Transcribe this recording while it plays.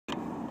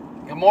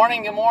Good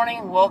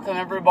morning. Welcome,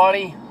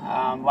 everybody.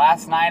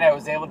 Last night I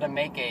was able to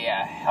make a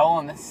Hell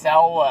in a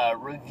Cell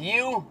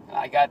review.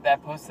 I got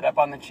that posted up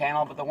on the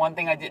channel, but the one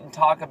thing I didn't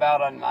talk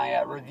about on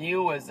my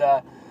review was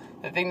the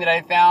thing that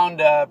I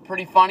found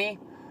pretty funny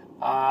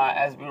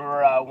as we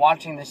were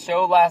watching the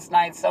show last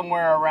night,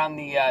 somewhere around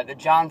the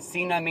John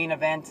Cena main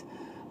event.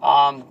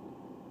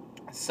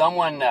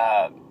 Someone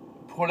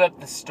put up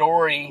the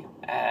story,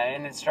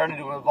 and it started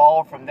to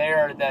evolve from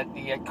there, that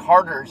the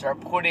Carters are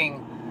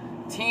putting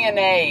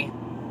TNA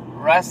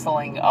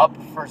wrestling up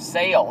for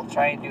sale,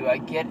 trying to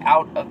get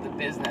out of the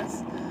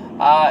business.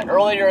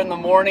 Earlier in the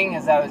morning,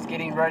 as I was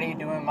getting ready,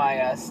 doing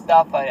my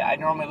stuff, I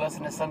normally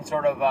listen to some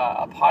sort of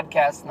a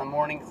podcast in the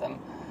morning, because I'm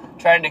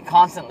trying to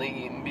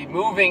constantly be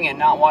moving and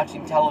not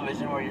watching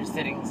television where you're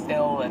sitting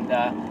still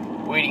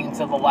and waiting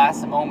until the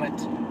last moment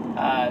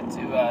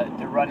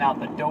to run out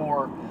the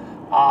door.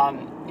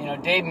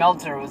 Dave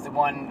Meltzer was the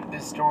one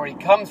this story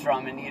comes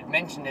from, and he had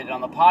mentioned it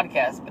on the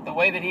podcast, but the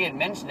way that he had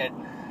mentioned it,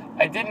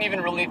 I didn't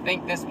even really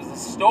think this was a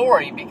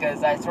story,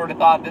 because I sort of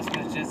thought this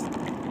was just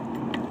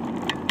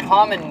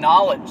common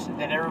knowledge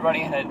that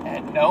everybody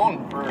had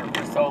known for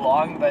so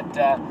long. But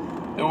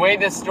the way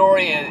this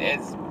story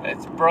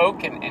it's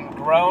broke and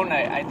grown,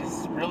 I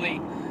just really,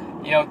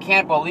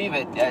 can't believe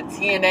it.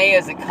 TNA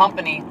as a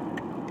company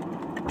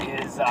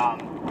is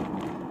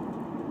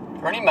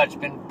pretty much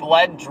been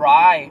bled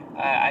dry.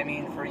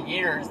 For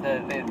years,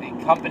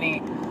 the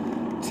company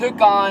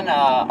took on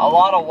a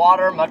lot of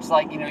water, much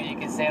like, you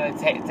could say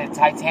the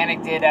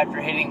Titanic did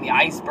after hitting the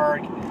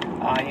iceberg.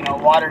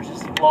 Water's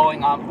just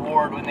flowing on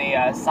board when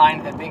they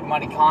signed the big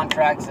money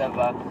contracts of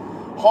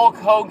Hulk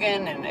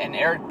Hogan and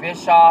Eric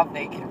Bischoff.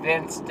 They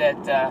convinced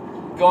that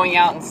going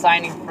out and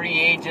signing free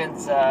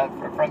agents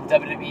from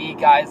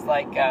WWE, guys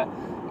like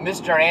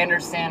Mr.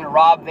 Anderson,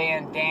 Rob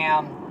Van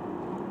Dam,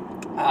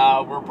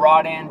 were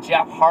brought in,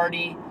 Jeff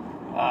Hardy,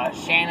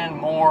 Shannon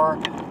Moore.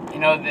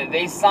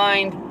 They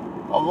signed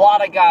a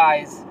lot of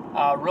guys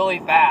really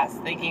fast,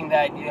 thinking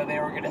that they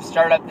were going to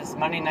start up this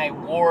Monday Night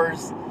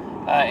Wars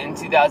in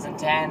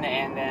 2010,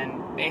 and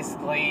then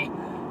basically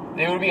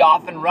they would be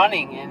off and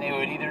running, and they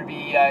would either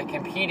be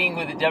competing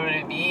with the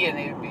WWE, and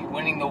they would be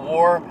winning the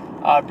war,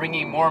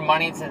 bringing more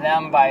money to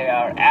them by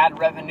ad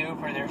revenue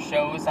for their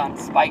shows on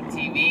Spike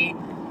TV,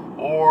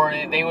 or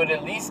they would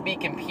at least be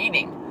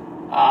competing.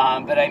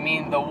 But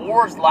the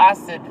wars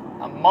lasted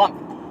a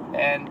month,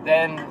 and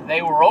then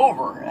they were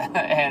over,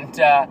 and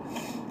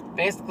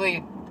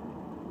basically,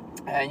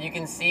 you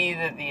can see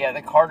that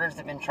the Carters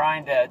have been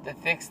trying to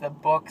fix the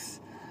books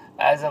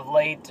as of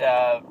late.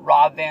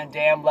 Rob Van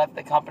Dam left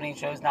the company,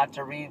 chose not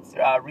to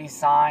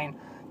re-sign.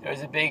 There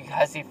was a big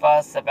hussy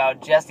fuss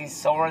about Jesse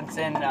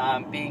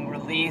Sorensen being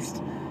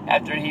released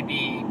after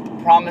he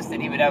promised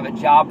that he would have a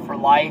job for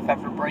life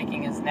after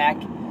breaking his neck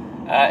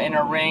in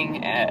a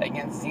ring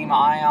against Zema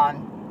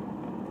Ion.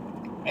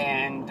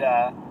 And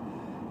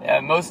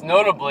most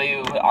notably,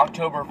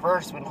 October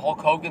 1st, when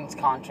Hulk Hogan's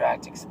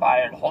contract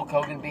expired. Hulk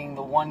Hogan being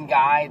the one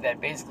guy that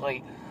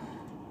basically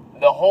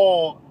the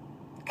whole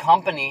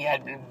company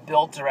had been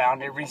built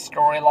around. Every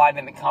storyline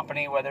in the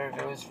company, whether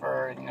it was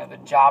for the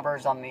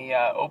jobbers on the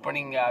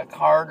opening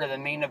card or the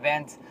main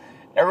event,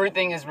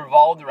 everything has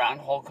revolved around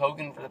Hulk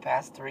Hogan for the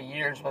past 3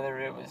 years. Whether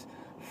it was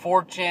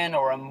Fortune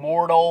or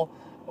Immortal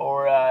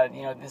or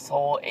this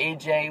whole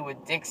AJ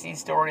with Dixie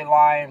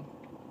storyline.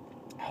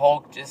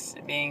 Hulk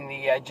just being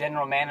the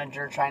general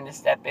manager, trying to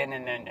step in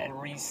and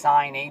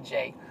re-sign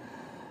AJ.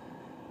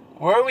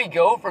 Where we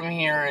go from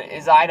here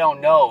is, I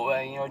don't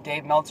know.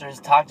 Dave Meltzer has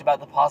talked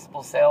about the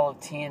possible sale of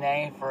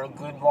TNA for a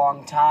good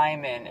long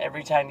time, and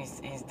every time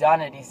he's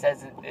done it, he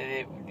says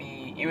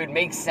it would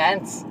make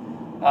sense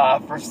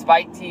for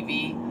Spike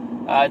TV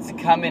to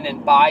come in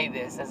and buy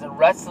this. As a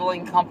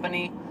wrestling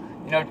company,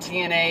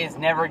 TNA is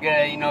never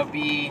gonna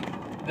be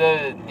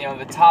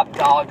the top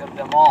dog of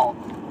them all.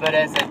 But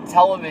as a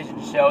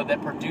television show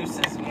that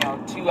produces,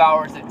 2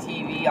 hours of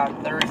TV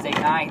on Thursday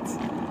nights,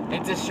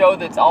 it's a show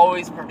that's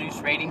always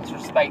produced ratings for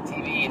Spike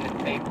TV,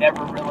 and they've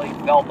never really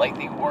felt like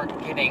they weren't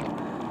getting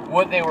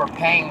what they were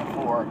paying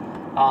for.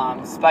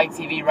 Spike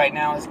TV right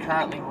now is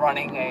currently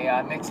running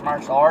a mixed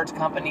martial arts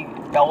company,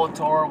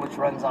 Bellator, which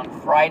runs on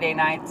Friday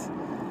nights.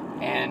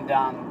 And,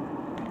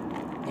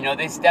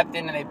 they stepped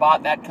in and they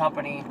bought that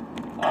company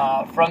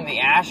from the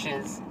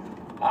ashes,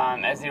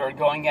 as they were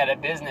going out of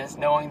business,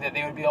 knowing that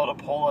they would be able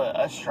to pull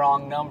a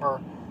strong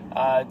number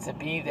to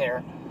be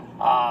there.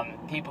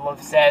 People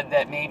have said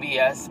that maybe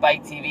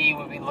Spike TV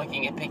would be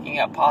looking at picking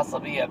up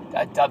possibly a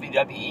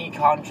WWE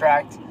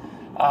contract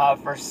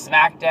for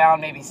SmackDown.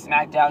 Maybe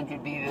SmackDown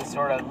could be this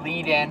sort of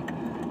lead-in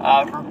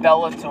for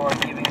Bellator,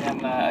 giving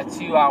them a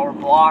 2-hour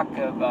block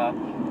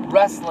of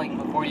wrestling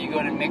before you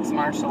go to mixed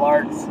martial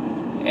arts.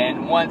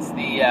 And once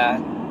the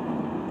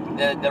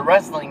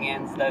wrestling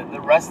ends,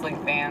 the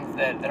wrestling fans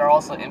that are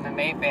also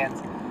MMA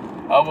fans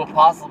will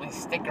possibly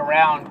stick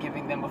around,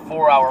 giving them a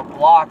 4-hour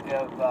block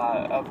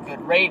of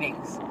good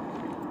ratings.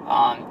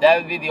 That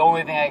would be the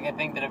only thing I can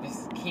think that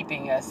is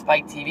keeping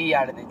Spike TV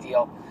out of the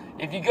deal.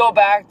 if you go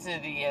back to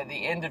the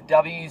end of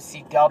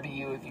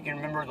WCW, if you can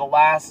remember the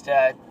last,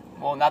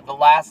 well, not the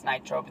last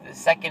Nitro, but the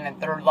second and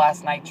third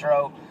last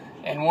Nitro,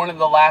 and one of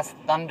the last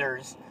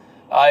Thunders,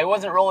 it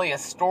wasn't really a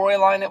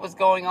storyline that was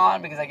going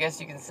on, because I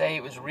guess you can say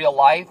it was real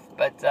life,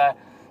 but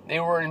they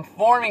were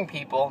informing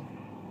people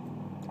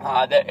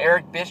that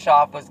Eric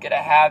Bischoff was going to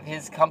have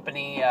his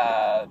company,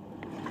 I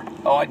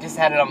just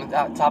had it on the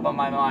top of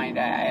my mind,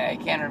 I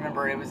can't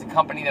remember, it was a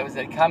company that was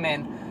going to come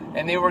in,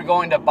 and they were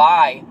going to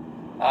buy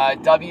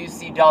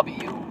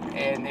WCW,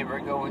 and they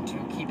were going to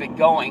keep it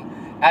going.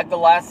 At the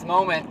last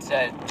moment,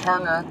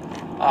 Turner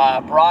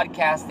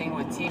Broadcasting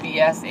with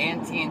TBS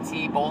and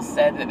TNT both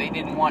said that they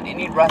didn't want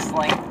any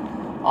wrestling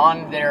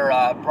on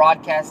their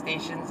broadcast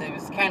stations. It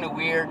was kind of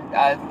weird.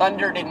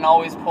 Thunder didn't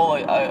always pull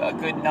a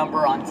good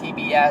number on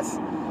TBS,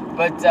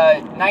 but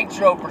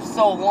Nitro for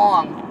so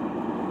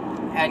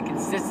long had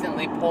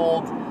consistently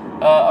pulled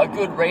a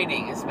good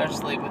rating,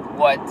 especially with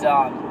what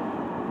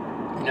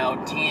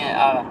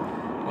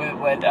with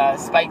what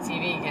Spike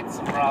TV gets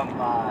from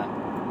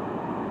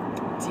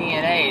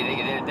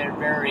TNA.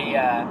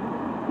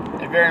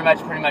 They're very much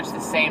pretty much the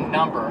same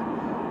number.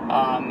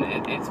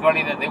 It's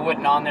funny that they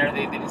wouldn't on there.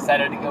 They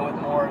decided to go with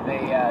more of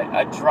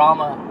a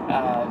drama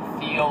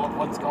feel of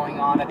what's going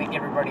on. I think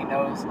everybody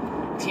knows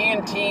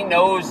TNT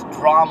knows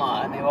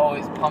drama, and they've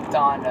always pumped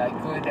on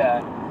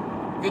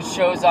good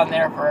shows on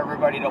there for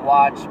everybody to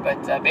watch.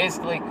 But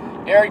basically,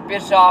 Eric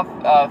Bischoff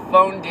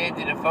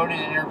did a phone-in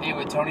interview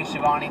with Tony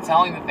Schiavone,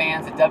 telling the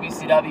fans that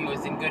WCW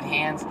was in good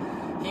hands.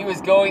 He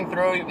was going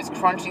through, he was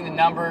crunching the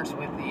numbers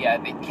with the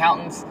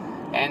accountants,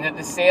 and that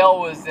the sale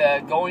was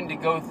going to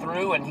go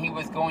through, and he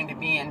was going to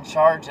be in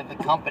charge of the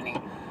company.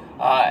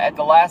 At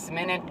the last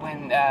minute,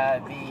 when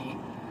the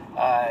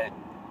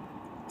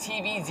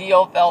TV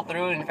deal fell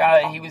through and found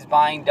out that he was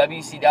buying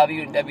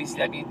WCW, and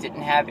WCW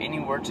didn't have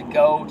anywhere to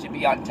go to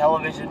be on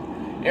television,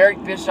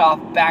 Eric Bischoff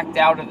backed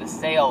out of the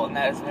sale, and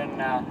that is when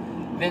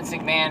Vince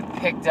McMahon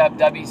picked up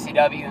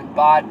WCW and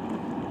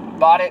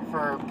bought it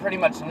for pretty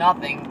much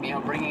nothing,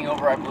 bringing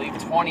over, I believe,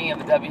 20 of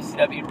the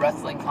WCW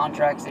wrestling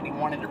contracts that he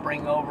wanted to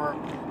bring over,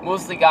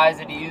 mostly guys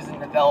that he used in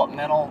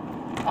developmental,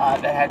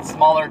 that had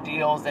smaller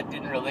deals that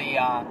didn't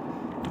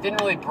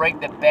really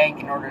break the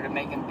bank in order to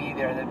make him be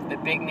there. The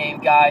big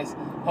name guys,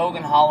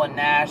 Hogan, Holland,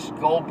 Nash,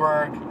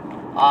 Goldberg,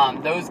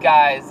 those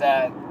guys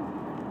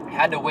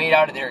had to wait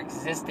out of their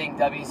existing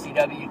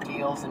WCW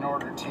deals in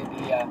order to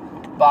be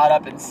bought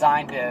up and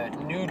signed to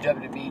new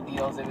WWE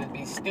deals. It would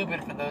be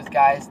stupid for those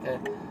guys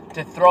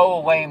to throw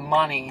away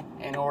money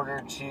in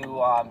order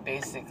to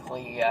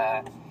basically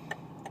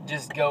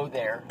just go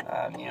there.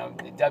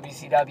 The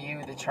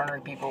WCW, the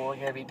Turner people were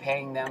going to be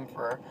paying them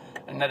for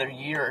another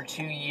year or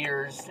 2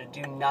 years to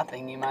do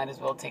nothing. You might as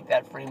well take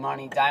that free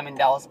money. Diamond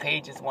Dallas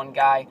Page is one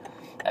guy.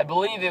 I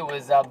believe it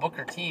was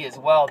Booker T as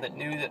well that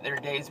knew that their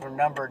days were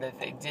numbered if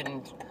they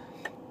didn't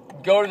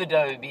go to the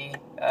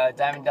WWE.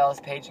 Diamond Dallas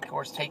Page, of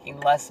course, taking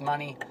less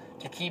money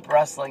to keep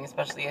wrestling,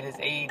 especially at his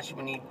age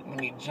when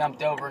he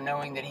jumped over,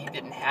 knowing that he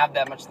didn't have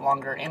that much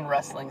longer in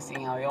wrestling,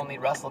 seeing how he only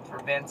wrestled for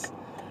Vince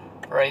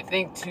for, I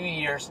think, 2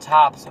 years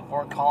tops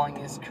before calling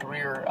his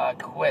career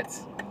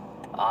quits.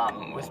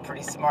 Was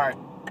pretty smart,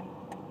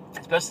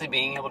 especially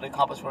being able to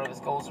accomplish one of his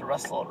goals to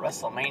wrestle at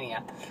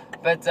WrestleMania.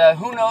 But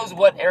who knows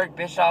what Eric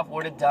Bischoff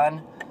would have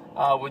done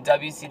with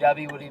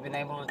WCW? Would he have been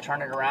able to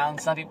turn it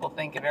around? Some people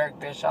think of Eric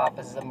Bischoff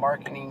as a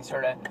marketing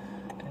sort of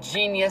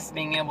genius,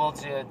 being able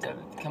to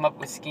come up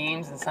with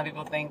schemes, and some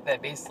people think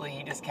that basically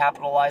he just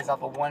capitalized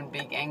off of one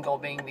big angle,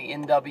 being the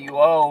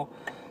NWO,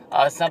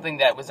 something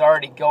that was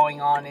already going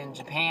on in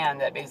Japan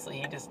that basically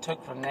he just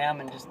took from them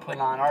and just put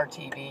on our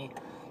TV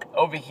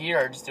over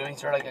here, just doing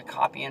sort of like a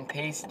copy and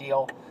paste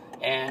deal,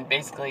 and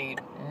basically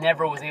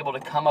never was able to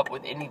come up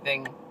with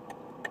anything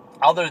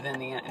other than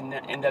the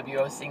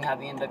NWO, seeing how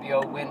the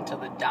NWO went to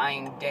the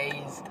dying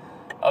days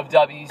of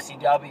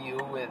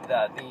WCW with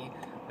the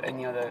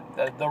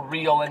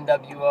real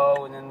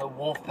NWO, and then the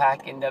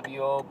Wolfpack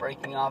NWO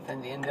breaking off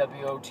in the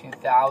NWO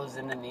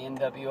 2000 and the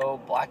NWO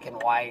Black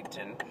and White,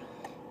 and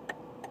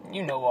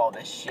all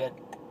this shit.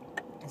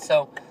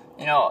 So,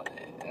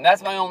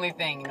 that's my only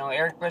thing.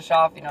 Eric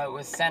Bischoff,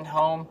 was sent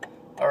home,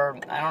 or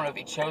I don't know if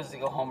he chose to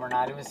go home or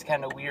not. It was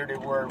kind of weird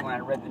when I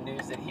read the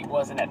news that he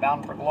wasn't at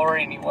Bound for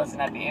Glory and he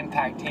wasn't at the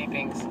Impact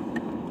tapings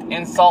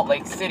in Salt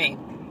Lake City.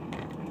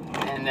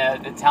 And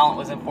the talent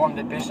was informed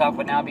that Bischoff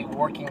would now be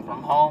working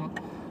from home.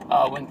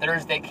 When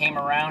Thursday came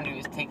around, he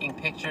was taking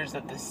pictures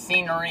of the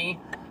scenery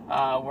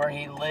where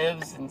he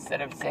lives instead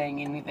of saying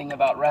anything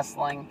about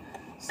wrestling.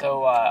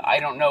 So I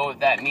don't know if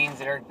that means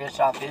that Eric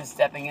Bischoff is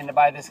stepping in to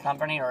buy this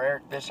company, or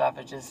Eric Bischoff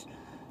is just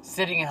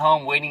sitting at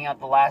home waiting out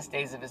the last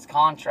days of his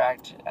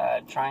contract,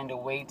 trying to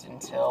wait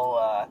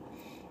until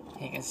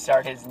he can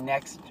start his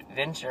next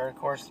venture. Of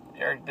course,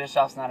 Eric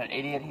Bischoff's not an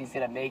idiot. He's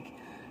going to make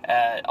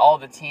all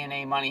the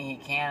TNA money he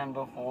can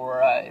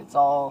before it's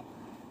all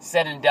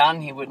said and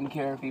done. He wouldn't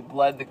care if he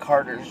bled the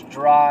Carters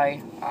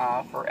dry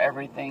for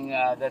everything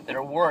that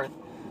they're worth.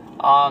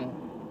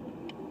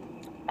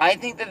 I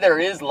think that there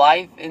is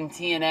life in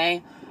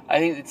TNA. I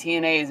think the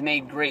TNA has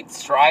made great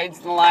strides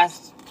in the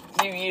last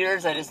few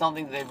years. I just don't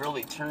think they've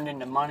really turned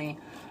into money.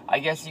 I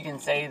guess you can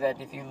say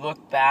that if you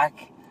look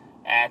back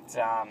at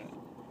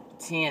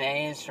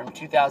TNAs from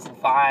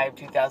 2005,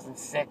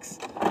 2006,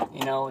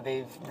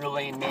 they've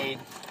really made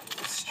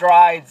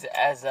strides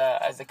as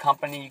a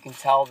company. You can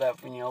tell that,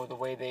 the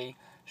way they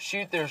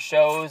shoot their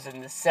shows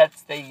and the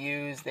sets they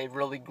use, they've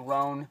really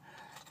grown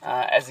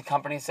as a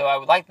company. So I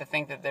would like to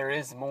think that there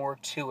is more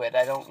to it.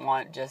 I don't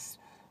want just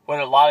what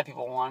a lot of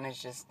people want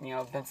is just,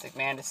 Vince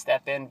McMahon to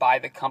step in, buy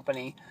the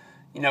company,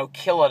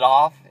 kill it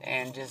off,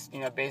 and just,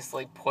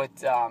 basically put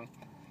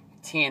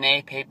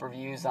TNA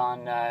pay-per-views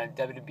on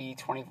WWE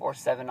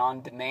 24/7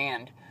 on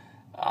demand.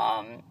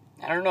 I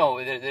don't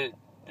know.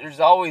 There's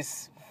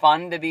always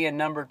fun to be a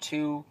number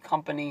 2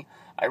 company.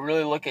 I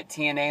really look at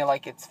TNA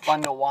like it's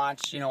fun to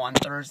watch, on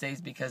Thursdays,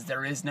 because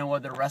there is no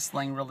other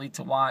wrestling really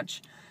to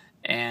watch.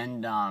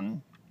 And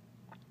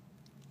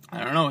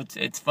I don't know,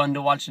 it's fun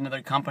to watch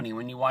another company.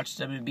 When you watch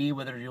WWE,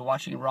 whether you're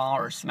watching Raw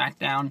or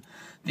SmackDown,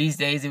 these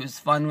days it was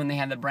fun when they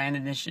had the brand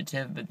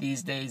initiative, but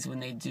these days when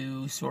they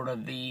do sort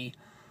of the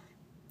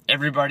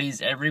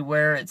everybody's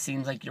everywhere, it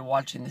seems like you're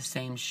watching the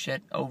same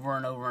shit over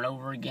and over and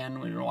over again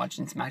when you're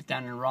watching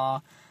SmackDown and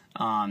Raw.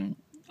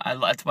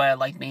 That's why I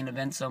like main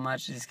event so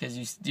much, is because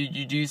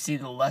you do see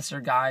the lesser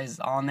guys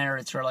on there.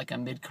 It's sort of like a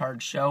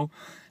mid-card show.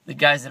 The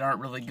guys that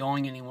aren't really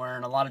going anywhere,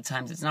 and a lot of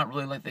times it's not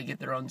really like they get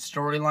their own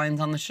storylines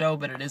on the show,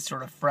 but it is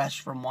sort of fresh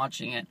from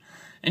watching it.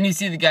 And you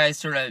see the guys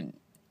sort of,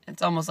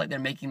 it's almost like they're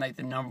making like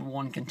the number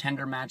 1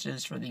 contender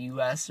matches for the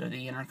U.S. or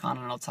the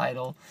Intercontinental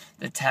title,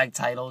 the tag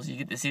titles. You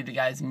get to see the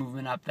guys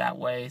moving up that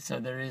way, so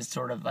there is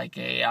sort of like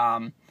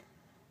a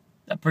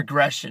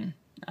progression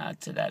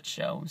to that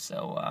show.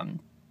 So,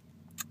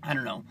 I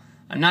don't know.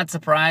 I'm not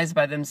surprised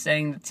by them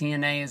saying that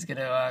TNA is going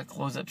to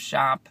close up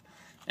shop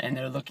and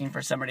they're looking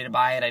for somebody to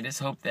buy it. I just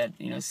hope that,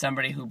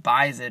 somebody who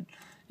buys it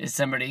is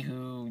somebody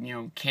who,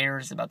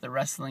 cares about the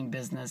wrestling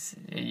business.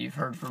 You've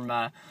heard from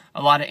a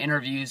lot of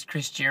interviews,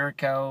 Chris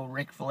Jericho,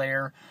 Ric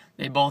Flair,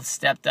 they both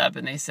stepped up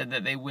and they said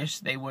that they wish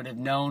they would have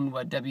known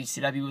what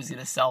WCW was going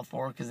to sell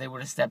for, because they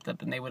would have stepped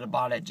up and they would have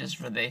bought it just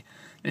for the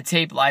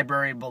tape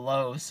library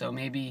below. So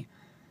maybe,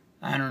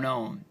 I don't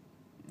know.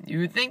 You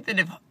would think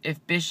that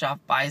if Bischoff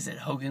buys it,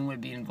 Hogan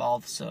would be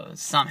involved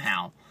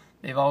somehow.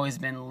 They've always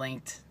been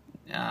linked,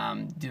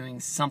 doing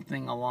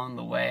something along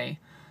the way.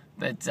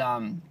 But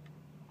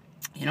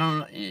you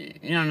don't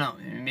know.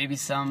 Maybe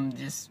some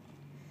just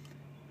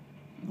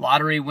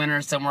lottery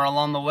winner somewhere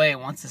along the way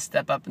wants to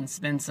step up and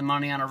spend some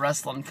money on a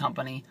wrestling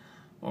company.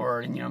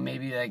 Or,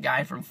 maybe the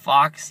guy from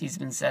Fox, he's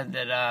been said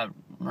that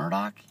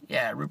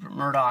Rupert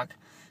Murdoch,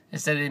 they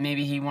said that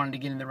maybe he wanted to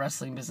get in the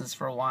wrestling business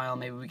for a while.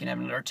 Maybe we can have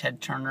another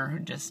Ted Turner who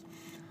just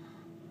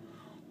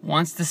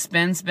wants to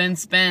spend,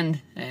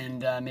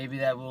 and maybe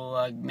that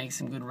will make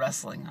some good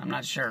wrestling. I'm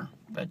not sure,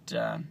 but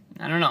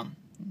I don't know.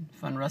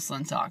 Fun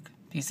wrestling talk.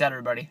 Peace out,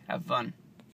 everybody. Have fun.